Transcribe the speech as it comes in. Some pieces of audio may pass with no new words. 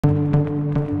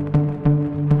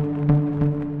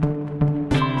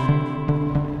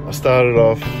started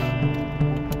off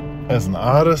as an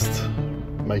artist,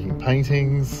 making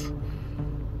paintings,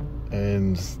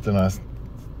 and then I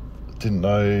didn't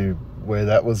know where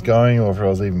that was going or if I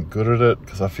was even good at it,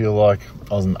 because I feel like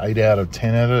I was an 8 out of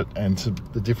 10 at it, and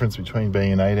the difference between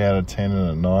being an 8 out of 10 and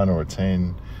a 9 or a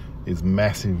 10 is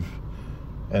massive.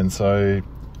 And so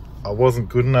I wasn't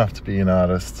good enough to be an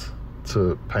artist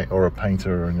to paint, or a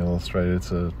painter or an illustrator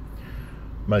to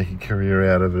make a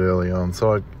career out of it early on.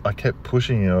 So I kept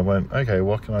pushing it. I went, okay,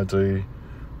 what can I do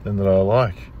then that I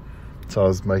like? So I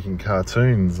was making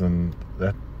cartoons, and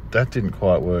that didn't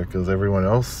quite work because everyone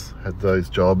else had those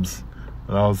jobs,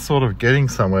 and I was sort of getting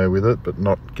somewhere with it but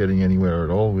not getting anywhere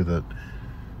at all with it.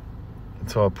 And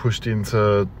so I pushed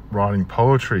into writing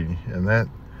poetry, and that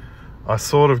I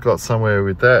sort of got somewhere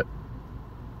with that.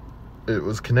 It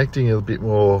was connecting a bit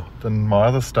more than my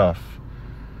other stuff,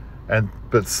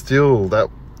 but still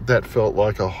that felt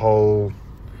like a whole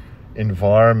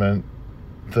environment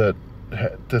that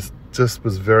just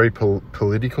was very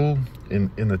political in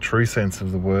the true sense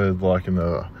of the word, like in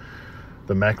the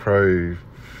macro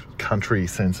country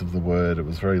sense of the word. It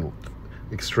was very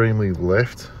extremely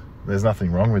left. There's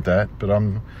nothing wrong with that, but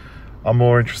I'm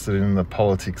more interested in the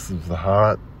politics of the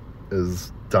heart,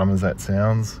 as dumb as that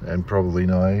sounds and probably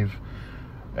naive.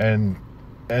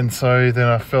 And so then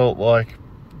I felt like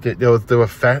it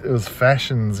was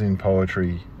fashions in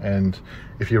poetry, and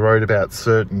if you wrote about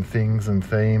certain things and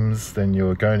themes, then you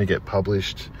were going to get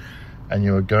published and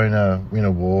you were going to win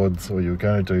awards, or you were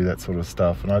going to do that sort of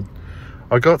stuff. And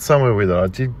I got somewhere with it. I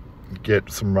did get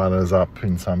some runners up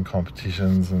in some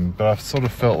competitions, but I sort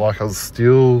of felt like I was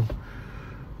still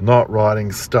not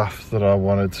writing stuff that I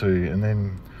wanted to. And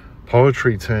then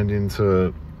poetry turned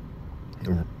into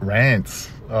rants,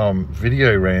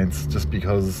 video rants, just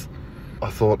because I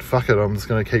thought, fuck it, I'm just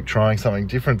going to keep trying something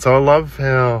different. So I love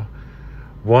how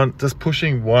just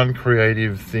pushing one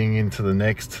creative thing into the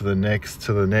next, to the next,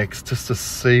 to the next, just to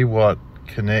see what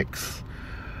connects.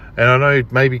 And I know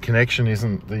maybe connection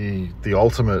isn't the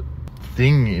ultimate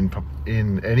thing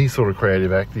in any sort of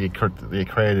creative act. The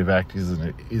creative act is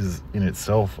in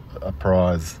itself a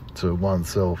prize to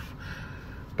oneself.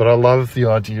 But I love the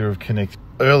idea of connecting.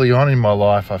 Early on in my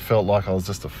life, I felt like I was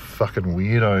just a fucking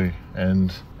weirdo,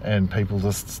 and people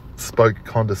just spoke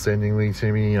condescendingly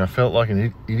to me, and I felt like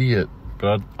an idiot.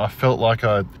 But I felt like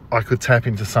I could tap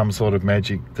into some sort of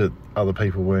magic that other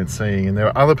people weren't seeing, and there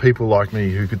are other people like me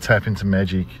who could tap into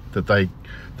magic that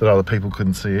other people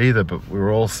couldn't see either. But we were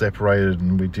all separated,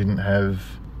 and we didn't know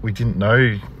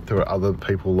there were other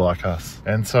people like us.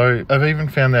 And so I've even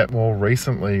found that more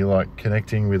recently, like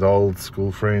connecting with old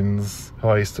school friends who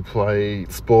I used to play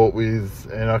sport with,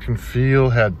 and I can feel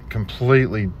how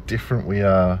completely different we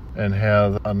are, and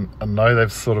how I know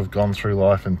they've sort of gone through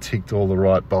life and ticked all the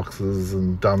right boxes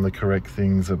and done the correct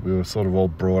things that we were sort of all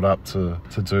brought up to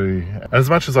do. And as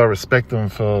much as I respect them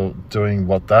for doing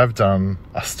what they've done,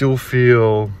 I still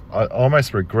feel I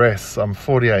almost regress. I'm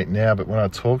 48 now, but when I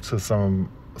talk to some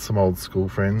old school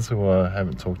friends who I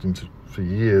haven't talked to for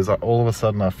years, all of a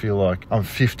sudden I feel like I'm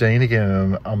 15 again,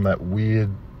 and I'm that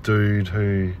weird dude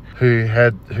who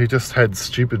just had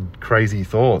stupid, crazy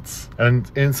thoughts.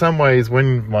 And in some ways,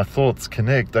 when my thoughts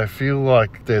connect, I feel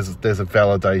like there's a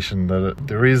validation that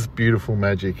there is beautiful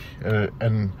magic,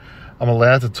 and I'm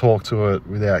allowed to talk about it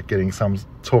without getting some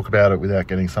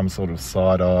sort of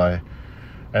side eye.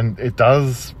 And it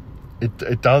does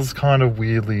kind of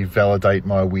weirdly validate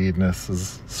my weirdness,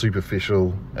 as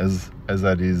superficial as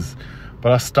that is.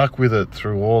 But I stuck with it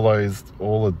through all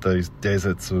of those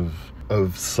deserts of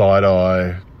side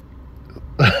eye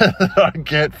that I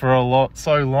get for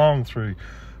so long through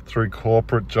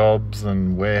corporate jobs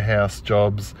and warehouse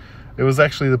jobs. It was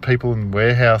actually the people in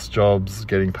warehouse jobs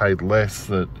getting paid less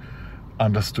that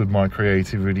understood my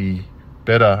creativity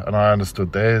better, and I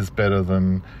understood theirs better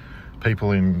than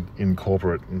people in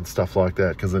corporate and stuff like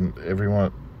that, because then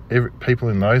people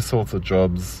in those sorts of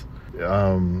jobs,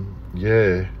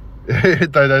 they're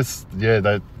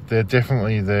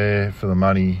definitely there for the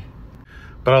money.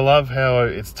 But I love how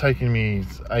it's taken me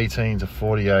 18 to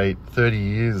 48, 30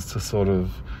 years to sort of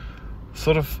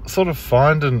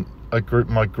find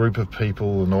my group of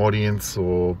people, an audience,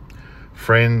 or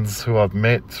friends who I've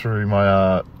met through my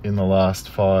art in the last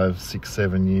 5, 6,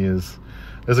 7 years.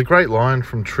 There's a great line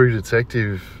from True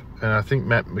Detective, and I think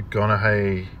Matt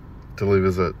McConaughey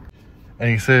delivers it.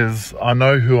 And he says, "I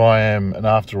know who I am, and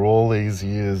after all these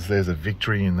years, there's a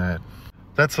victory in that."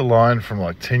 That's a line from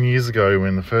like 10 years ago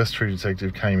when the first True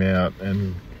Detective came out,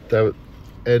 and that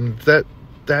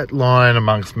line,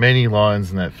 amongst many lines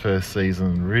in that first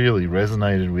season, really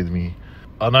resonated with me.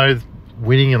 I know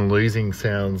winning and losing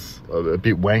sounds a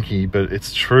bit wanky, but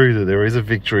it's true that there is a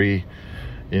victory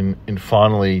in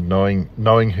finally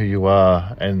knowing who you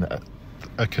are, and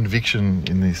a conviction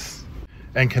in this,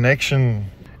 and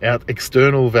connection. Out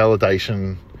external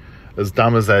validation, as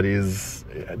dumb as that is,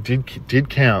 did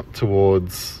count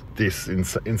towards this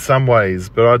in some ways,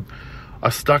 but I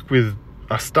stuck with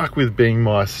being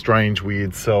my strange,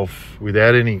 weird self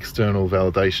without any external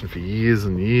validation for years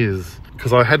and years,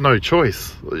 because I had no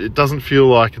choice. It doesn't feel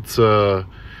like it's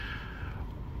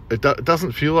it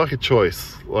doesn't feel like a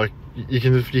choice. Like you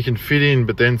can fit in,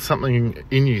 but then something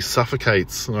in you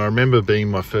suffocates. And I remember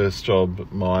being my first job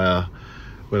at Myer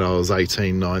when I was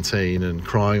 18, 19, and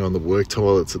crying on the work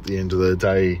toilets at the end of the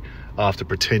day after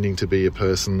pretending to be a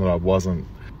person that I wasn't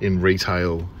in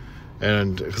retail.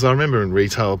 And because I remember in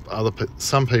retail,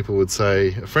 some people would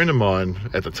say, a friend of mine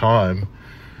at the time,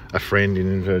 a friend in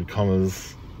inverted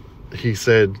commas, he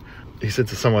said to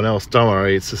someone else, "Don't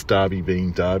worry, it's just Darby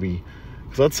being Darby."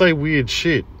 Because I'd say weird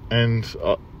shit, and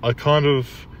I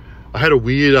had a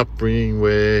weird upbringing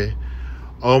where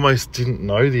I almost didn't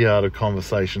know the art of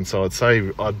conversation, so I'd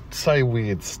say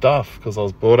weird stuff because I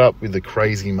was brought up with a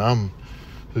crazy mum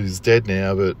who's dead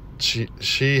now, but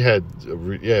she had a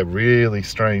really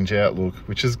strange outlook,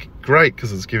 which is great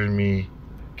because it's given me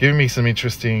some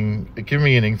interesting, it gave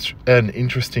me an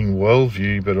interesting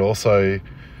worldview, but also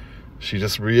she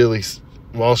just really,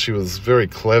 while she was very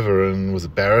clever and was a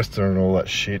barrister and all that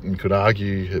shit and could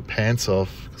argue her pants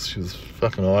off because she was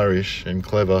fucking Irish and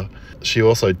clever, she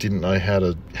also didn't know how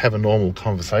to have a normal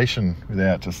conversation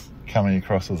without just coming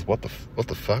across as what the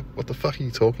fuck are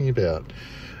you talking about?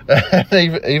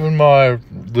 And even my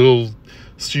little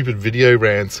stupid video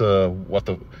rants are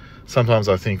sometimes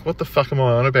I think, what the fuck am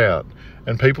I on about?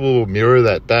 And people will mirror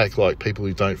that back, like people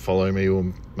who don't follow me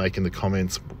will make in the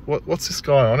comments, what's this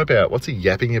guy on about? What's he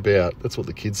yapping about? That's what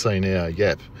the kids say now,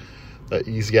 yap.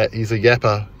 He's a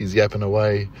yapper, he's yapping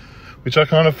away, which I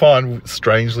kind of find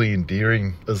strangely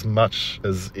endearing as much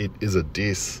as it is a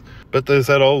diss. But there's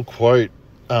that old quote,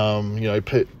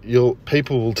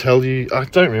 people will tell you, I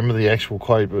don't remember the actual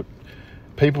quote, but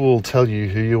people will tell you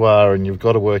who you are and you've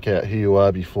got to work out who you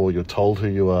are before you're told who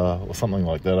you are, or something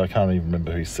like that. I can't even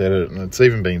remember who said it, and it's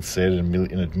even been said in a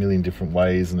million different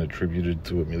ways and attributed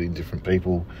to a million different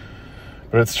people.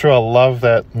 But it's true, I love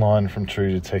that line from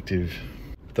True Detective,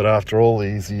 that after all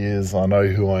these years I know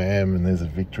who I am, and there's a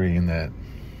victory in that.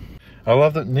 I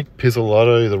love that Nic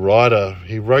Pizzolatto, the writer,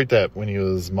 he wrote that when he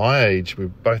was my age. We're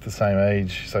both the same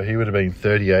age, so he would have been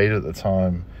 38 at the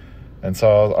time. And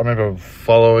so I remember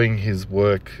following his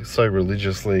work so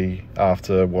religiously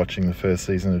after watching the first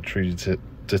season of True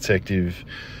Detective.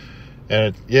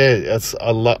 And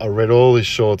I read all his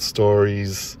short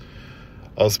stories.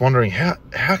 I was wondering how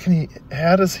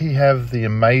does he have the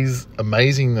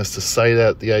amazingness to say that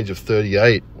at the age of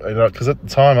 38? Because at the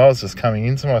time I was just coming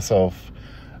into myself.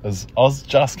 But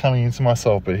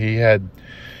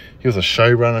he was a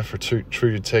showrunner for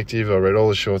True Detective. I read all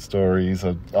the short stories.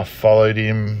 I followed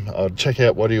him. I'd check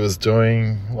out what he was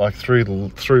doing. Like through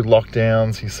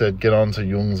lockdowns, he said, get on to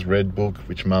Jung's Red Book,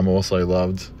 which Mum also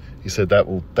loved. He said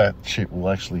that shit will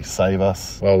actually save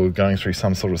us while we're going through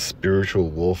some sort of spiritual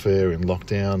warfare in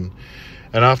lockdown.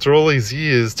 And after all these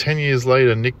years, 10 years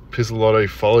later, Nic Pizzolatto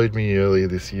followed me earlier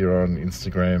this year on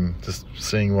Instagram, just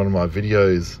seeing one of my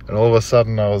videos. And all of a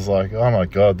sudden I was like, oh my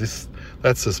God, that's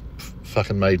just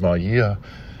fucking made my year.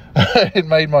 It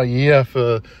made my year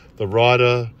for the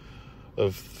writer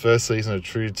of first season of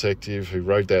True Detective who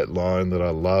wrote that line that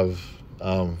I love,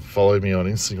 followed me on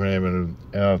Instagram,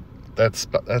 and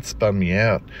that spun me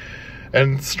out.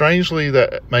 And strangely,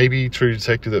 that maybe True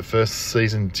Detective, that first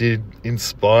season, did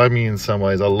inspire me in some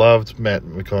ways. I loved Matt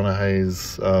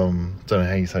McConaughey's, don't know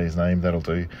how you say his name, that'll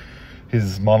do,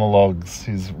 his monologues,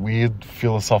 his weird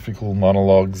philosophical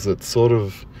monologues that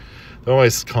they're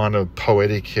always kind of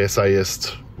poetic,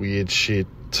 essayist, weird shit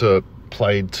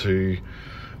played to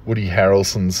Woody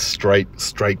Harrelson's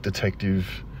straight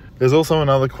detective. There's also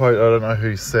another quote, I don't know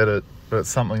who said it, but it's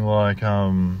something like,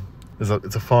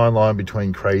 it's a fine line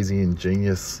between crazy and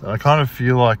genius. And I kind of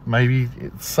feel like maybe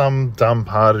some dumb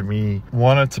part of me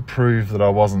wanted to prove that I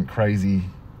wasn't crazy,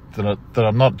 that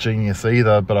I'm not genius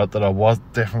either, but that I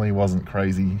definitely wasn't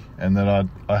crazy, and that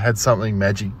I had something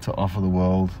magic to offer the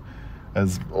world,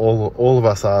 as all of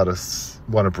us artists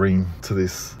want to bring to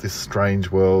this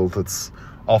strange world that's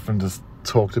often just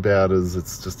talked about as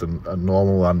it's just a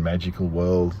normal, unmagical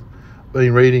world.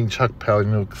 been reading Chuck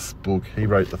Palahniuk's book. He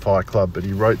wrote The Fight Club, but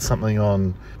he wrote something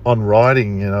on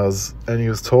writing, and he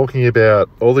was talking about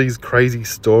all these crazy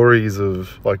stories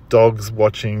of like dogs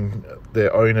watching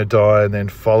their owner die and then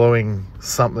following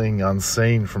something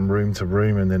unseen from room to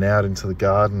room and then out into the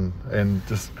garden, and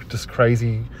just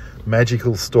crazy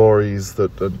magical stories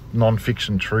that are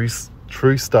non-fiction,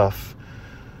 true stuff.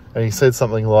 And he said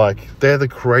something like, they're the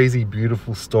crazy,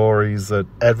 beautiful stories that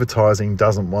advertising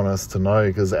doesn't want us to know,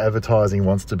 because advertising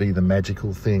wants to be the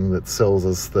magical thing that sells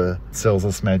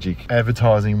us magic.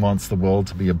 Advertising wants the world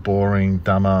to be a boring,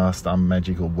 dumbass,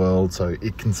 unmagical world so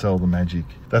it can sell the magic.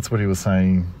 That's what he was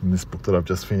saying in this book that I've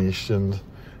just finished. And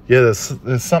yeah,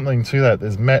 there's something to that.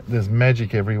 There's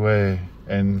magic everywhere,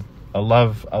 and I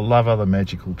love other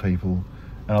magical people,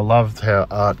 and I love how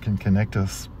art can connect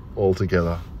us all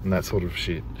together and that sort of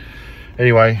shit.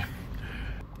 Anyway,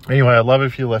 I'd love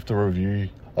if you left a review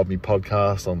of my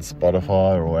podcast on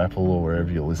Spotify or Apple or wherever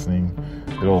you're listening.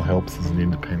 It all helps as an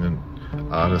independent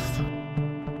artist.